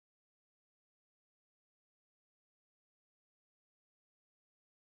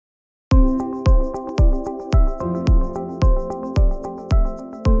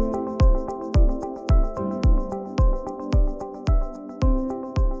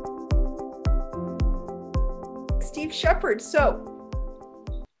Steve Shepard. So,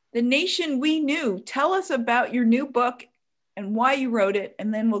 The Nation We Knew. Tell us about your new book and why you wrote it,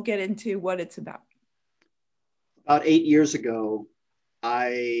 and then we'll get into what it's about. About 8 years ago,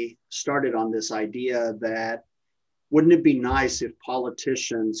 I started on this idea that wouldn't it be nice if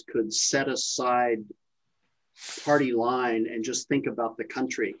politicians could set aside party line and just think about the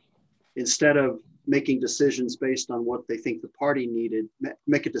country instead of making decisions based on what they think the party needed,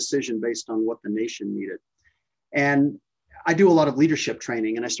 make a decision based on what the nation needed. And I do a lot of leadership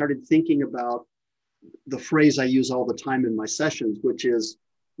training, and I started thinking about the phrase I use all the time in my sessions, which is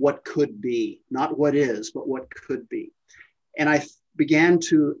what could be, not what is, but what could be. And I began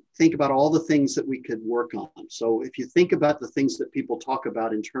to think about all the things that we could work on. So if you think about the things that people talk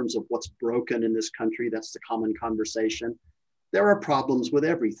about in terms of what's broken in this country, that's the common conversation. There are problems with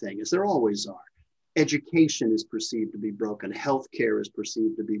everything, as there always are. Education is perceived to be broken. Healthcare is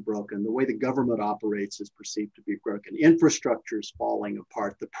perceived to be broken. The way the government operates is perceived to be broken. Infrastructure is falling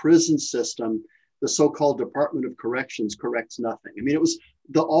apart. The prison system, the so-called Department of Corrections, corrects nothing. I mean, it was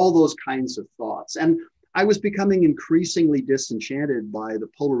all those kinds of thoughts. And I was becoming increasingly disenchanted by the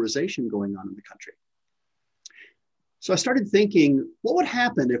polarization going on in the country. So I started thinking, what would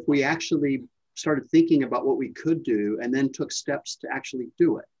happen if we actually started thinking about what we could do and then took steps to actually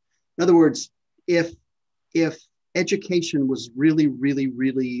do it? In other words, if education was really, really,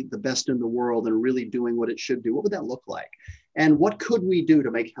 really the best in the world and really doing what it should do, what would that look like? And what could we do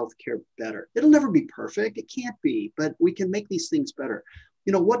to make healthcare better? It'll never be perfect. It can't be, but we can make these things better.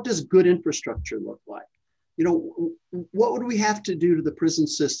 You know, what does good infrastructure look like? You know, what would we have to do to the prison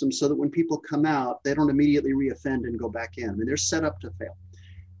system so that when people come out, they don't immediately reoffend and go back in? I mean, they're set up to fail.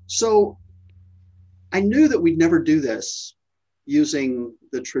 So I knew that we'd never do this using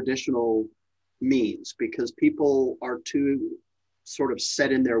the traditional means because people are too sort of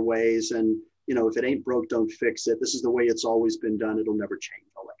set in their ways. And, you know, if it ain't broke, don't fix it. This is the way it's always been done. It'll never change,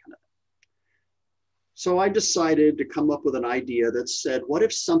 all that kind of thing. So I decided to come up with an idea that said, what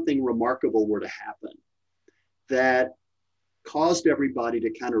if something remarkable were to happen that caused everybody to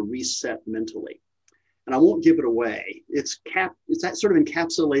kind of reset mentally? And I won't give it away. It's sort of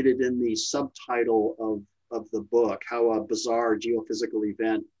encapsulated in the subtitle of the book, how a bizarre geophysical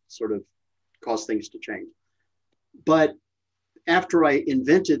event sort of caused things to change. But after I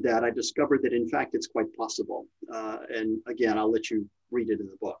invented that, I discovered that in fact, it's quite possible. And again, I'll let you read it in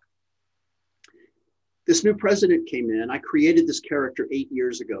the book. This new president came in. I created this character 8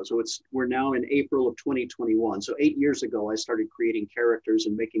 years ago. So we're now in April of 2021. So 8 years ago, I started creating characters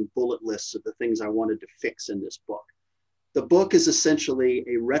and making bullet lists of the things I wanted to fix in this book. The book is essentially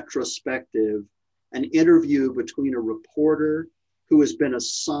a retrospective, an interview between a reporter who has been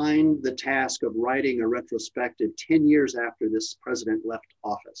assigned the task of writing a retrospective 10 years after this president left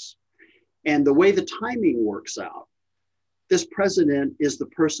office. And the way the timing works out, this president is the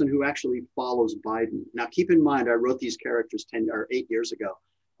person who actually follows Biden. Now, keep in mind, I wrote these characters 8 years ago.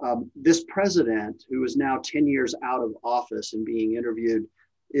 This president, who is now 10 years out of office and being interviewed,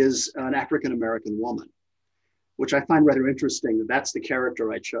 is an African-American woman, which I find rather interesting that that's the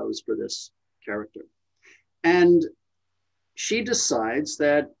character I chose for this character. And she decides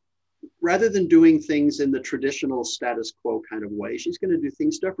that rather than doing things in the traditional status quo kind of way, she's going to do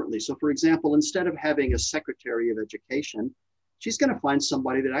things differently. So for example, instead of having a secretary of education, she's going to find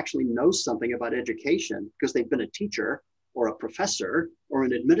somebody that actually knows something about education because they've been a teacher or a professor or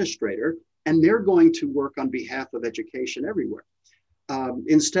an administrator, and they're going to work on behalf of education everywhere.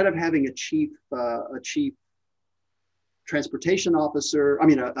 Instead of having a chief transportation officer,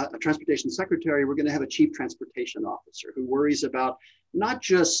 a transportation secretary, we're going to have a chief transportation officer who worries about not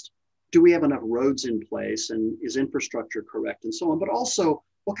just do we have enough roads in place and is infrastructure correct and so on, but also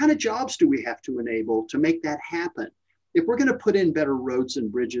what kind of jobs do we have to enable to make that happen? If we're going to put in better roads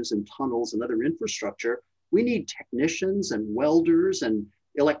and bridges and tunnels and other infrastructure, we need technicians and welders and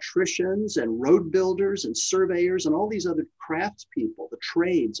electricians and road builders and surveyors and all these other craftspeople, the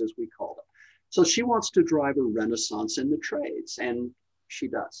trades as we call them. So she wants to drive a renaissance in the trades, and she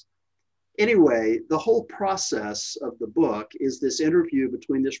does. Anyway, the whole process of the book is this interview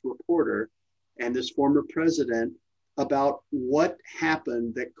between this reporter and this former president about what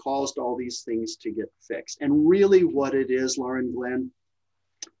happened that caused all these things to get fixed. And really what it is, Lauren, Glenn,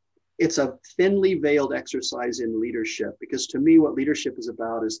 it's a thinly veiled exercise in leadership, because to me, what leadership is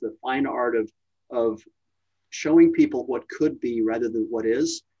about is the fine art of showing people what could be rather than what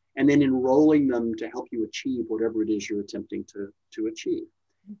is, and then enrolling them to help you achieve whatever it is you're attempting to achieve.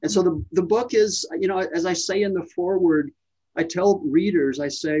 And so the book is, you know, as I say in the foreword, I tell readers, I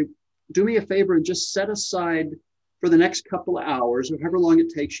say, do me a favor and just set aside for the next couple of hours, or however long it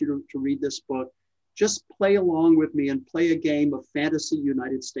takes you to read this book, Just play along with me and play a game of fantasy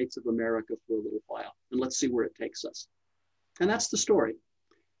United States of America for a little while, and let's see where it takes us. And that's the story.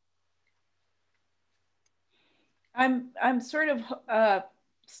 I'm sort of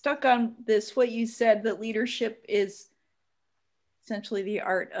stuck on this, what you said, that leadership is essentially the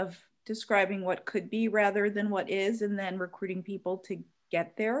art of describing what could be rather than what is, and then recruiting people to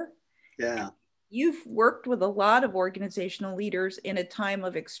get there. Yeah. You've worked with a lot of organizational leaders in a time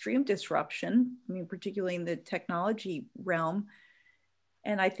of extreme disruption, I mean, particularly in the technology realm.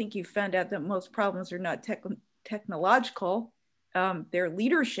 And I think you found out that most problems are not technological, they're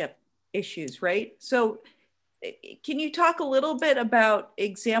leadership issues, right? So can you talk a little bit about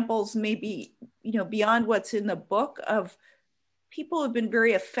examples, maybe, you know, beyond what's in the book, of people who have been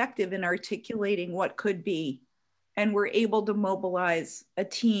very effective in articulating what could be and were able to mobilize a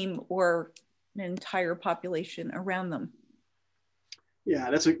team or an entire population around them? Yeah,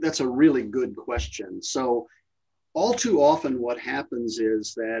 that's a really good question. So all too often what happens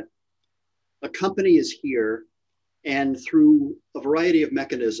is that a company is here, and through a variety of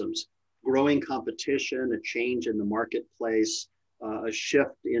mechanisms, growing competition, a change in the marketplace, a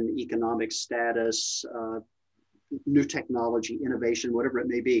shift in economic status, new technology, innovation, whatever it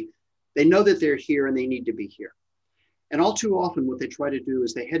may be, they know that they're here and they need to be here. And all too often what they try to do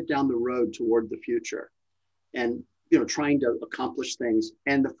is they head down the road toward the future and, you know, trying to accomplish things.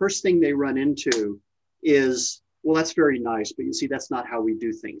 And the first thing they run into is, well, that's very nice, but you see, that's not how we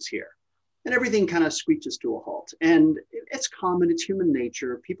do things here. And everything kind of screeches to a halt. And it's common, it's human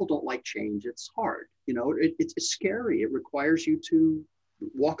nature. People don't like change. It's hard, you know, it's scary. It requires you to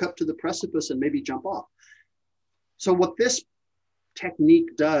walk up to the precipice and maybe jump off. So what this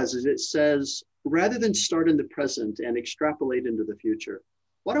technique does is it says, rather than start in the present and extrapolate into the future,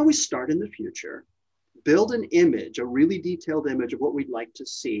 why don't we start in the future, build an image, a really detailed image of what we'd like to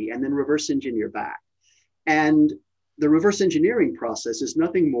see, and then reverse engineer back. And the reverse engineering process is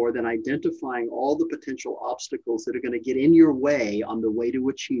nothing more than identifying all the potential obstacles that are going to get in your way on the way to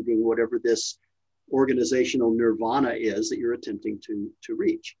achieving whatever this organizational nirvana is that you're attempting to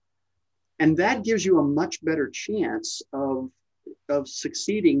reach. And that gives you a much better chance of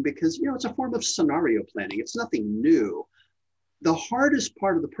succeeding because, you know, it's a form of scenario planning. It's nothing new. The hardest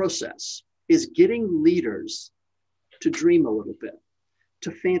part of the process is getting leaders to dream a little bit,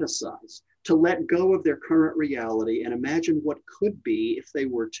 to fantasize, to let go of their current reality and imagine what could be if they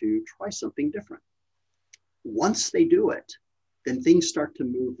were to try something different. Once they do it, then things start to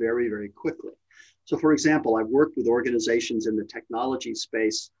move very, very quickly. So for example, I've worked with organizations in the technology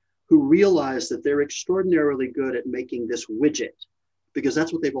space who realize that they're extraordinarily good at making this widget because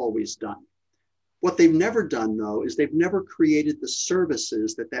that's what they've always done. What they've never done, though, is they've never created the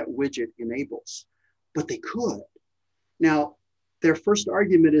services that that widget enables, but they could. Now, their first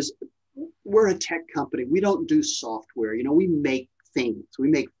argument is, we're a tech company. We don't do software. You know, we make things. We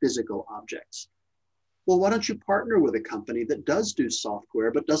make physical objects. Well, why don't you partner with a company that does do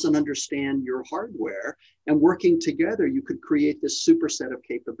software but doesn't understand your hardware? And working together, you could create this super set of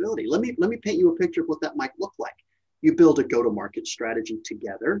capability. Let me paint you a picture of what that might look like. You build a go-to-market strategy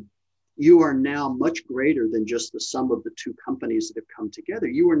together. You are now much greater than just the sum of the two companies that have come together.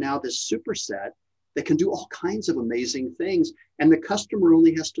 You are now this superset that can do all kinds of amazing things. And the customer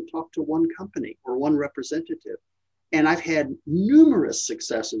only has to talk to one company or one representative. And I've had numerous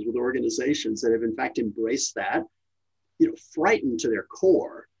successes with organizations that have in fact embraced that, you know, frightened to their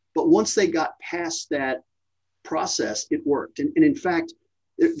core. But once they got past that process, it worked. And in fact,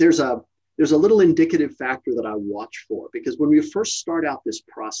 there's a little indicative factor that I watch for, because when we first start out this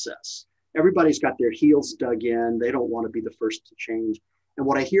process, everybody's got their heels dug in. They don't want to be the first to change. And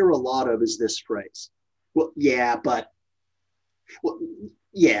what I hear a lot of is this phrase, well, yeah, but.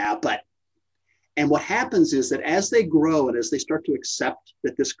 And what happens is that as they grow and as they start to accept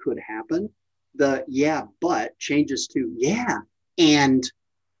that this could happen, the yeah, but changes to yeah, and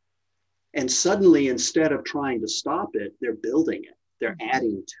suddenly instead of trying to stop it, they're building it, they're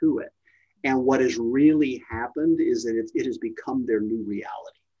adding to it. And what has really happened is that it has become their new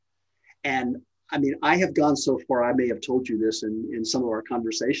reality. And I mean, I have gone so far, I may have told you this in some of our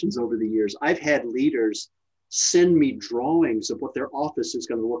conversations over the years. I've had leaders send me drawings of what their office is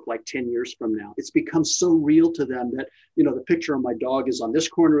going to look like 10 years from now. It's become so real to them that, you know, the picture of my dog is on this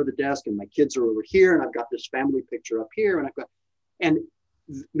corner of the desk and my kids are over here and I've got this family picture up here and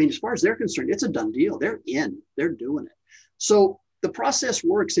I mean, as far as they're concerned, it's a done deal. They're in, they're doing it. So the process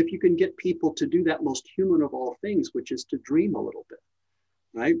works if you can get people to do that most human of all things, which is to dream a little bit,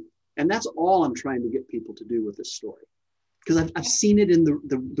 right? And that's all I'm trying to get people to do with this story. Because I've seen it in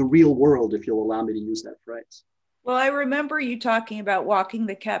the real world, if you'll allow me to use that phrase. Well, I remember you talking about walking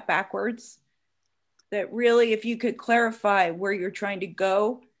the cat backwards. that really, if you could clarify where you're trying to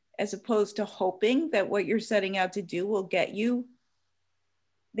go, as opposed to hoping that what you're setting out to do will get you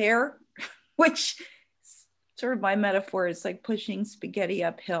there, which sort of my metaphor is like pushing spaghetti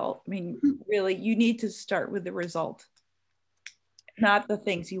uphill. I mean, really, you need to start with the result, not the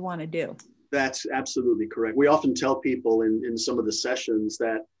things you want to do. That's absolutely correct. We often tell people in some of the sessions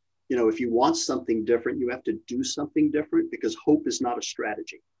that, you know, if you want something different, you have to do something different, because hope is not a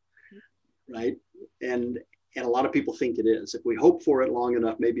strategy, right? And a lot of people think it is. If we hope for it long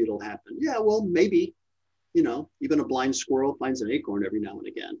enough, maybe it'll happen. Yeah, well, maybe, you know, even a blind squirrel finds an acorn every now and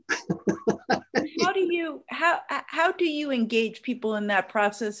again. How do you engage people in that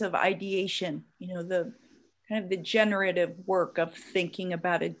process of ideation? You know, the kind of the generative work of thinking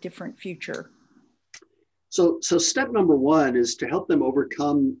about a different future. So step number one is to help them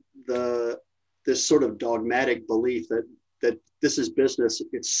overcome this sort of dogmatic belief that this is business,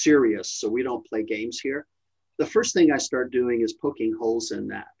 it's serious, so we don't play games here. The first thing I start doing is poking holes in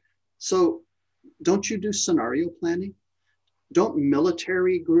that. So don't you do scenario planning? Don't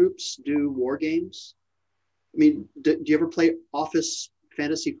military groups do war games? I mean, do you ever play office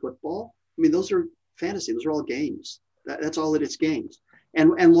fantasy football? I mean, those are fantasy. Those are all games. That's all it is, games. And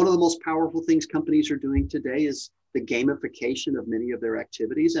one of the most powerful things companies are doing today is the gamification of many of their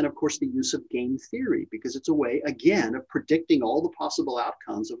activities. And of course, the use of game theory, because it's a way, again, of predicting all the possible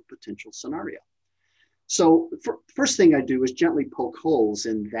outcomes of a potential scenario. So first thing I do is gently poke holes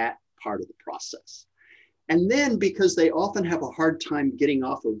in that part of the process. And then, because they often have a hard time getting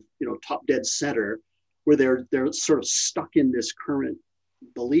off of, you know, top dead center, where they're sort of stuck in this current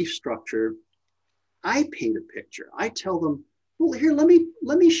belief structure, I paint a picture. I tell them, well, here, let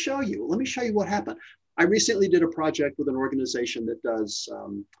me show you. Let me show you what happened. I recently did a project with an organization that does,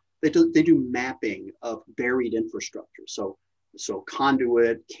 they do mapping of buried infrastructure. So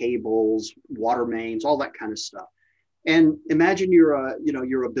conduit, cables, water mains, all that kind of stuff. And imagine you're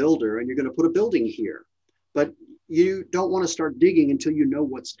a builder and you're going to put a building here, but you don't want to start digging until you know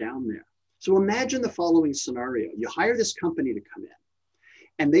what's down there. So imagine the following scenario. You hire this company to come in,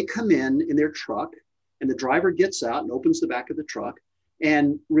 and they come in their truck, and the driver gets out and opens the back of the truck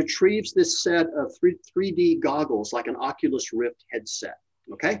and retrieves this set of 3D goggles, like an Oculus Rift headset,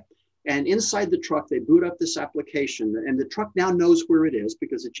 okay? And inside the truck, they boot up this application, and the truck now knows where it is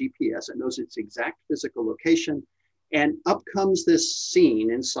because of GPS. It knows its exact physical location. And up comes this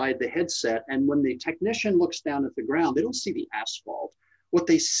scene inside the headset. And when the technician looks down at the ground, they don't see the asphalt. What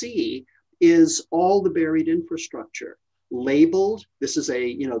they see is all the buried infrastructure labeled. This is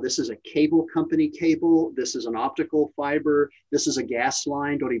a cable company cable. This is an optical fiber. This is a gas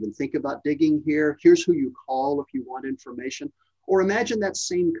line. Don't even think about digging here. Here's who you call if you want information. Or imagine that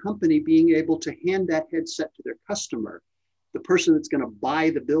same company being able to hand that headset to their customer, the person that's going to buy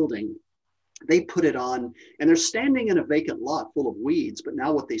the building. They put it on, and they're standing in a vacant lot full of weeds, but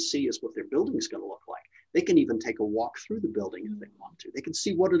now what they see is what their building is going to look like. They can even take a walk through the building if they want to. They can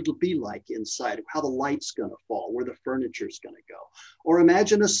see what it'll be like inside, how the light's going to fall, where the furniture's going to go. Or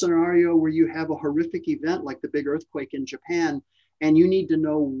imagine a scenario where you have a horrific event like the big earthquake in Japan, and you need to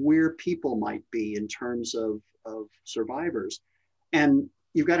know where people might be in terms of survivors. And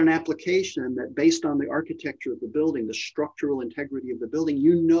you've got an application that, based on the architecture of the building, the structural integrity of the building,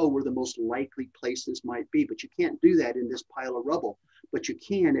 you know where the most likely places might be, but you can't do that in this pile of rubble. But you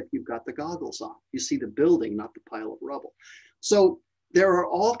can if you've got the goggles on. You see the building, not the pile of rubble. So there are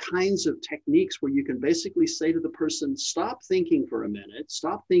all kinds of techniques where you can basically say to the person, stop thinking for a minute,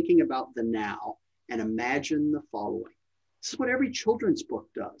 stop thinking about the now, and imagine the following. This is what every children's book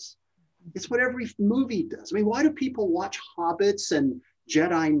does. It's what every movie does. I mean, why do people watch Hobbits and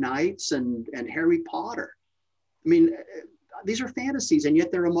Jedi Knights and Harry Potter? I mean, these are fantasies, and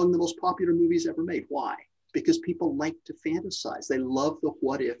yet they're among the most popular movies ever made. Why? Because people like to fantasize. They love the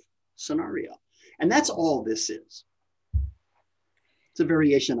what if scenario. And that's all this is. It's a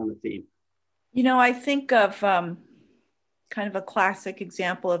variation on the theme. You know, I think of kind of a classic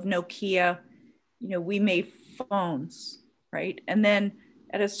example of Nokia. You know, we made phones, right? And then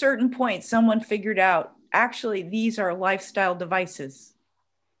at a certain point, someone figured out, actually, these are lifestyle devices,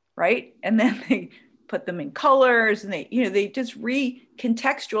 right? And then they put them in colors, and they just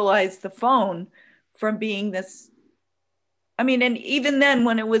recontextualized the phone from being this. I mean, and even then,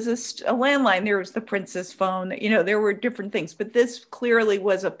 when it was a landline, there was the princess phone, there were different things, but this clearly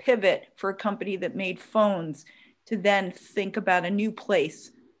was a pivot for a company that made phones to then think about a new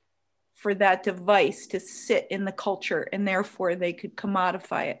place for that device to sit in the culture, and therefore they could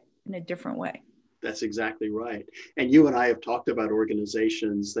commodify it in a different way. That's exactly right. And you and I have talked about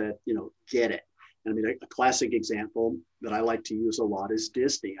organizations that, get it. I mean, a classic example that I like to use a lot is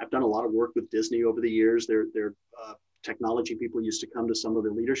Disney. I've done a lot of work with Disney over the years. Their technology people used to come to some of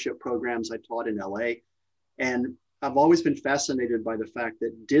the leadership programs I taught in LA. And I've always been fascinated by the fact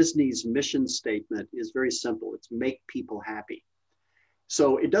that Disney's mission statement is very simple. It's make people happy.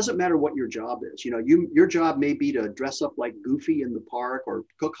 So it doesn't matter what your job is. Your job may be to dress up like Goofy in the park, or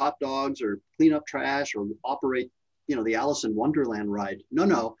cook hot dogs, or clean up trash, or operate, the Alice in Wonderland ride.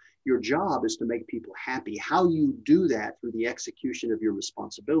 No, your job is to make people happy. How you do that through the execution of your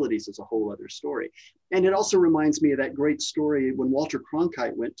responsibilities is a whole other story. And it also reminds me of that great story when Walter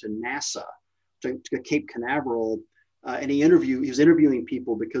Cronkite went to NASA, to Cape Canaveral, and he was interviewing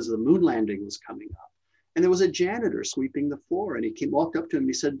people because the moon landing was coming up. And there was a janitor sweeping the floor, and he walked up to him and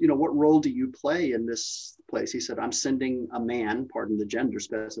he said, what role do you play in this place? He said, I'm sending a man, pardon the gender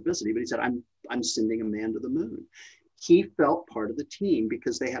specificity, but he said, I'm sending a man to the moon. He felt part of the team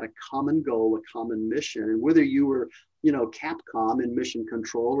because they had a common goal, a common mission. And whether you were, Capcom in mission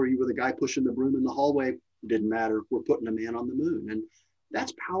control, or you were the guy pushing the broom in the hallway, didn't matter. We're putting a man on the moon. And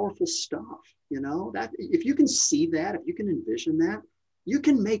that's powerful stuff. That if you can see that, if you can envision that, you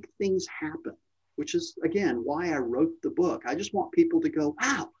can make things happen, which is, again, why I wrote the book. I just want people to go,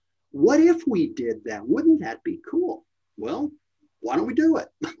 wow, what if we did that? Wouldn't that be cool? Well, why don't we do it?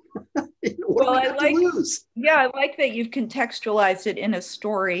 I like that you've contextualized it in a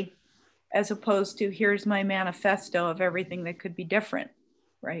story as opposed to here's my manifesto of everything that could be different,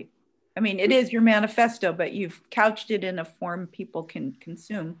 right? I mean, it is your manifesto, but you've couched it in a form people can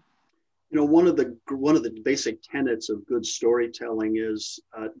consume. One of the basic tenets of good storytelling is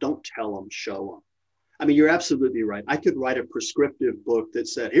don't tell them, show them. I mean, you're absolutely right. I could write a prescriptive book that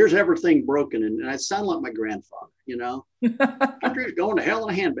said, here's everything broken. And I sound like my grandfather, country's going to hell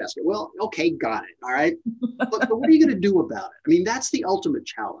in a handbasket. Well, okay, got it. All right. But what are you going to do about it? I mean, that's the ultimate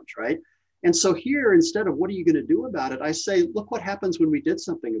challenge, right? And so here, instead of what are you going to do about it, I say, look what happens when we did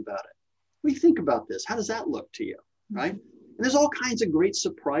something about it. What do you think about this? How does that look to you? Right. And there's all kinds of great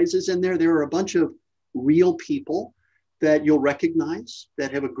surprises in there. There are a bunch of real people that you'll recognize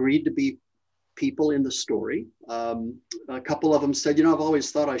that have agreed to be people in the story. A couple of them said, I've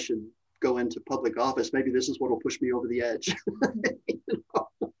always thought I should go into public office. Maybe this is what will push me over the edge.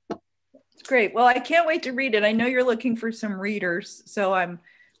 It's great. Well, I can't wait to read it. I know you're looking for some readers, so I'm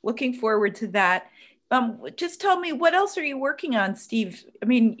looking forward to that. Just tell me, what else are you working on, Steve? I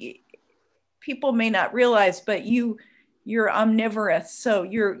mean, people may not realize, but you're omnivorous. So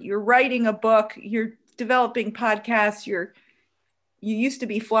you're writing a book, you're developing podcasts, you used to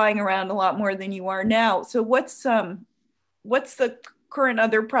be flying around a lot more than you are now. So what's the current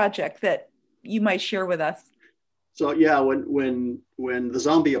other project that you might share with us? So yeah, when the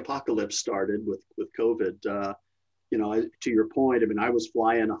zombie apocalypse started with COVID, to your point, I mean, I was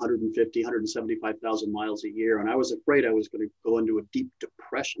flying 150, 175,000 miles a year, and I was afraid I was going to go into a deep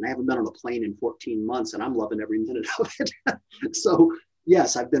depression. I haven't been on a plane in 14 months, and I'm loving every minute of it. So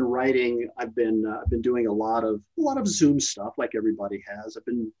yes, I've been writing. I've been doing a lot of Zoom stuff, like everybody has. I've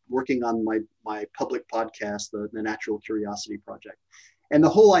been working on my public podcast, the Natural Curiosity Project, and the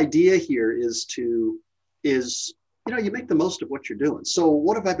whole idea here is you make the most of what you're doing. So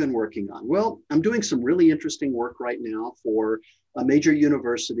what have I been working on? Well, I'm doing some really interesting work right now for a major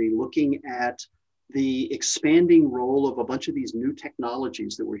university, looking at the expanding role of a bunch of these new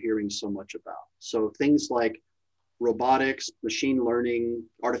technologies that we're hearing so much about. So things like robotics, machine learning,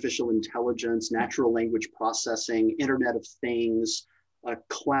 artificial intelligence, natural language processing, Internet of Things,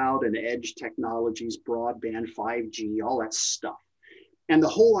 cloud and edge technologies, broadband, 5G, all that stuff. And the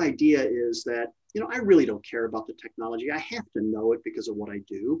whole idea is that, I really don't care about the technology. I have to know it because of what I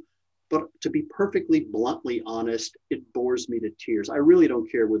do. But to be perfectly bluntly honest, it bores me to tears. I really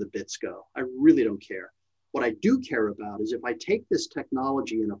don't care where the bits go. I really don't care. What I do care about is if I take this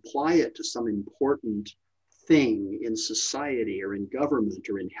technology and apply it to some important thing in society or in government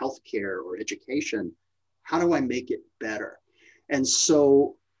or in healthcare or education, how do I make it better? And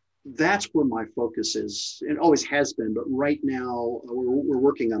so that's where my focus is. It always has been, but right now we're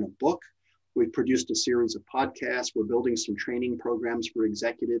working on a book. We've produced a series of podcasts. We're building some training programs for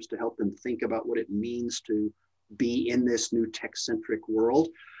executives to help them think about what it means to be in this new tech-centric world.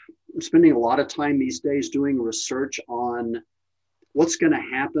 I'm spending a lot of time these days doing research on what's going to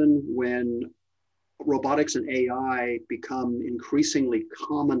happen when robotics and AI become increasingly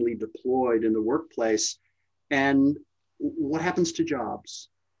commonly deployed in the workplace, and what happens to jobs.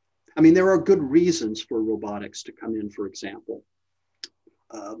 I mean, there are good reasons for robotics to come in, for example.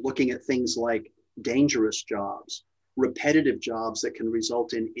 Looking at things like dangerous jobs, repetitive jobs that can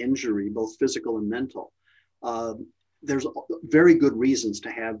result in injury, both physical and mental. There's very good reasons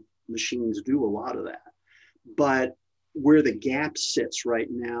to have machines do a lot of that. But where the gap sits right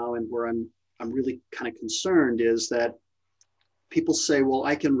now, and where I'm really kind of concerned, is that people say, well,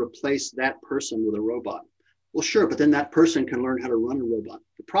 I can replace that person with a robot. Well, sure, but then that person can learn how to run a robot.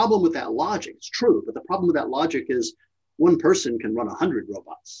 The problem with that logic, it's true, but the problem with that logic is one person can run 100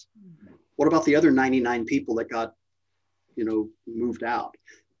 robots. Mm-hmm. What about the other 99 people that got, moved out?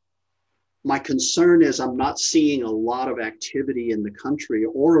 My concern is I'm not seeing a lot of activity in the country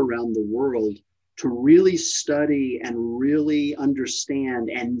or around the world to really study and really understand,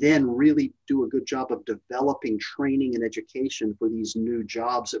 and then really do a good job of developing training and education for these new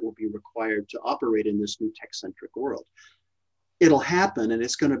jobs that will be required to operate in this new tech-centric world. It'll happen, and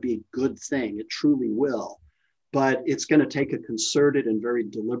it's going to be a good thing. It truly will. But it's going to take a concerted and very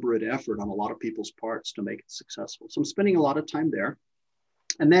deliberate effort on a lot of people's parts to make it successful. So I'm spending a lot of time there.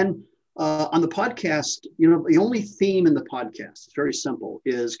 And then on the podcast, the only theme in the podcast, it's very simple,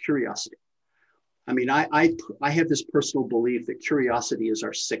 is curiosity. I mean, I have this personal belief that curiosity is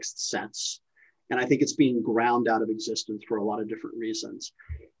our sixth sense. And I think it's being ground out of existence for a lot of different reasons.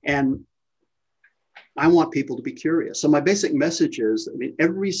 And I want people to be curious. So my basic message is,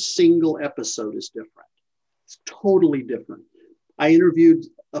 every single episode is different. It's totally different. I interviewed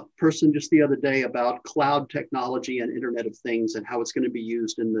a person just the other day about cloud technology and Internet of Things and how it's going to be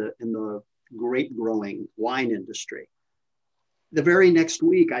used in the grape growing wine industry. The very next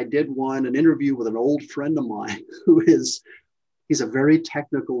week, I did an interview with an old friend of mine he's a very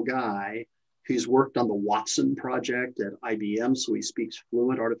technical guy. He's worked on the Watson project at IBM, so he speaks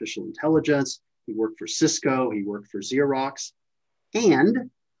fluent artificial intelligence. He worked for Cisco, he worked for Xerox, and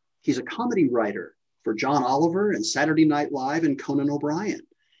he's a comedy writer for John Oliver and Saturday Night Live and Conan O'Brien.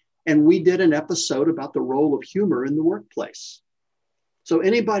 And we did an episode about the role of humor in the workplace. So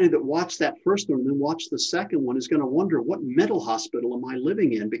anybody that watched that first one and then watched the second one is going to wonder, what mental hospital am I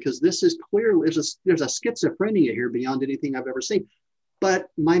living in? Because this is clearly, there's a schizophrenia here beyond anything I've ever seen. But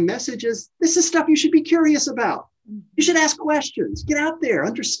my message is, this is stuff you should be curious about. You should ask questions, get out there,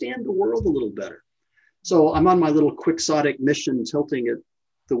 understand the world a little better. So I'm on my little quixotic mission, tilting at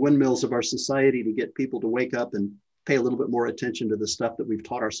the windmills of our society to get people to wake up and pay a little bit more attention to the stuff that we've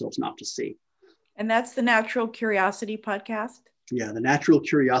taught ourselves not to see. And that's the Natural Curiosity Podcast? Yeah, the Natural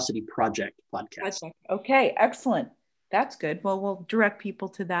Curiosity Project podcast. Okay, excellent. That's good. Well, we'll direct people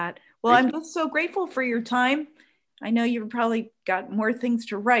to that. Well, I'm just so grateful for your time. I know you've probably got more things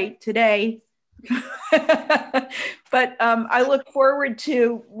to write today, but I look forward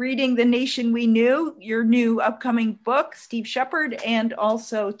to reading The Nation We Knew, your new upcoming book, Steve Shepard, and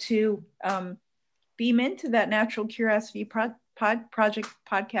also to beam into that Natural Curiosity Project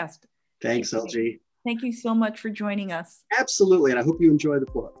podcast. Thanks, LG. Thank you so much for joining us. Absolutely. And I hope you enjoy the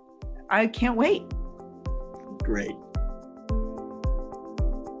book. I can't wait. Great.